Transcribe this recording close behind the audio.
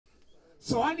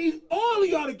So I need all of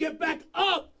y'all to get back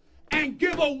up and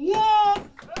give a warm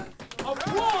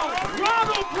applause, round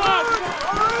of applause.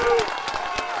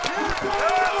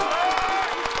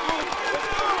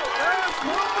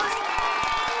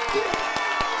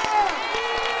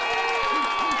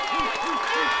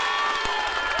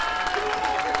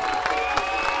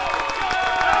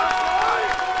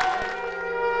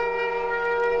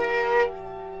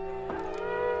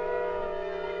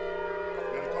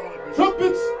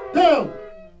 Trumpets down.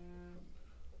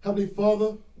 Heavenly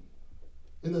Father,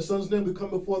 in the Son's name we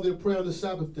come before thee in prayer on the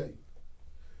Sabbath day.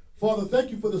 Father, thank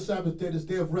you for the Sabbath day, this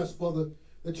day of rest, Father,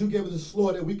 that you gave us this,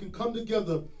 Lord, that we can come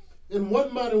together in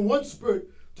one mind and one spirit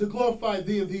to glorify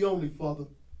thee and thee only, Father.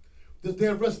 This day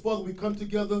of rest, Father, we come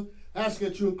together asking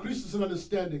that you increase us in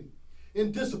understanding,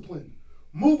 in discipline.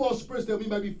 Move our spirits that we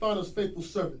might be found as faithful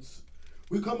servants.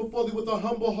 We come before thee with a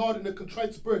humble heart and a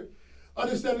contrite spirit,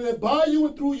 understanding that by you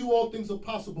and through you all things are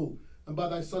possible, and by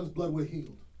thy Son's blood we're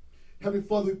healed. Heavenly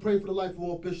Father, we pray for the life of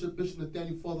all Bishop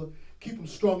Nathaniel, Father. Keep him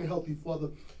strong and healthy, Father.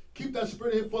 Keep that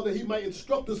spirit in him, Father, that he might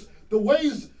instruct us the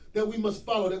ways that we must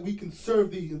follow, that we can serve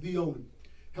thee and thee only.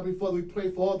 Heavenly Father, we pray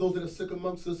for all those that are sick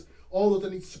amongst us, all those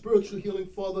that need spiritual healing,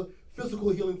 Father, physical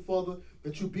healing, Father,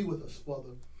 that you be with us,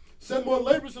 Father. Send more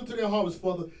laborers into their harvest,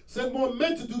 Father. Send more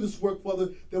men to do this work, Father,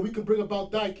 that we can bring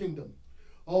about thy kingdom.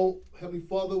 Oh, Heavenly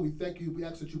Father, we thank you. We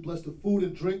ask that you bless the food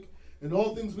and drink. And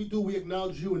all things we do, we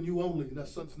acknowledge you and you only in that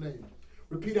Son's name.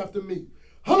 Repeat after me.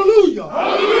 Hallelujah!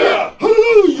 Hallelujah!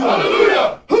 Hallelujah!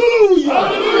 Hallelujah! Hallelujah!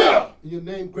 Hallelujah! In your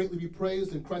name, greatly be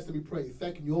praised, and Christ to be praised.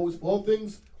 Thanking you always for all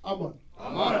things. Amen.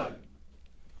 Amen.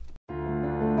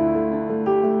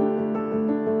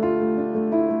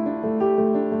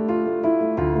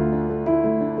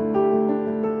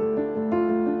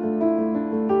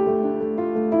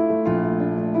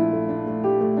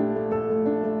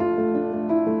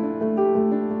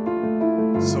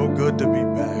 So good to be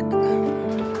back.